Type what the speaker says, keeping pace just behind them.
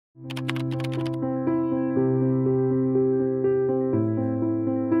Hytera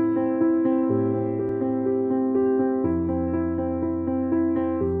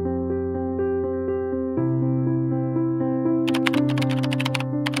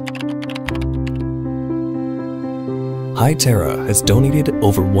has donated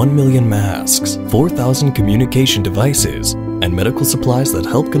over 1 million masks, 4,000 communication devices, and medical supplies that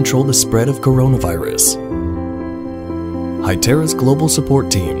help control the spread of coronavirus. Hytera's global support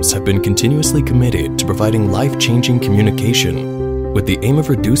teams have been continuously committed to providing life-changing communication with the aim of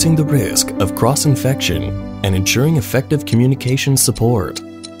reducing the risk of cross-infection and ensuring effective communication support.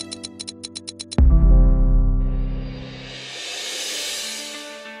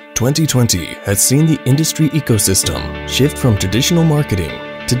 "2020 has seen the industry ecosystem shift from traditional marketing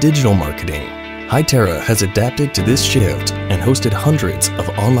to digital marketing. Hytera has adapted to this shift and hosted hundreds of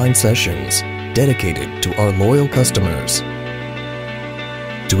online sessions dedicated to our loyal customers.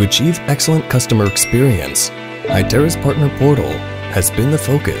 To achieve excellent customer experience, Hytera's partner portal has been the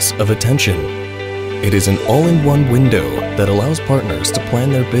focus of attention. It is an all-in-one window that allows partners to plan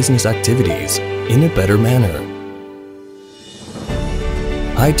their business activities in a better manner.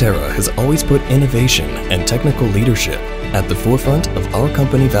 Hytera has always put innovation and technical leadership at the forefront of our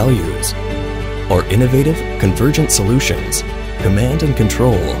company values. Our innovative, convergent solutions, command and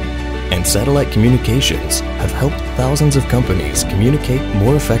control, and satellite communications have helped thousands of companies communicate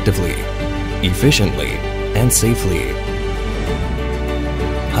more effectively, efficiently, and safely.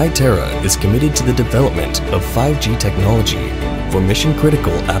 Hytera is committed to the development of 5G technology for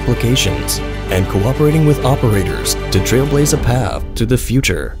mission-critical applications and cooperating with operators to trailblaze a path to the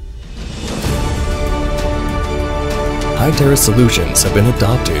future. Hytera solutions have been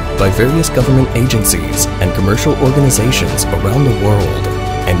adopted by various government agencies and commercial organizations around the world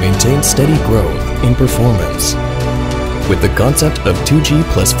and maintain steady growth in performance. With the concept of 2G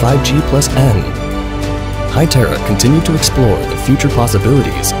plus 5G plus N, Hytera continued to explore the future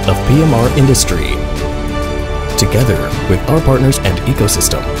possibilities of PMR industry. Together with our partners and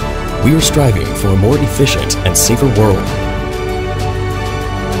ecosystem, we are striving for a more efficient and safer world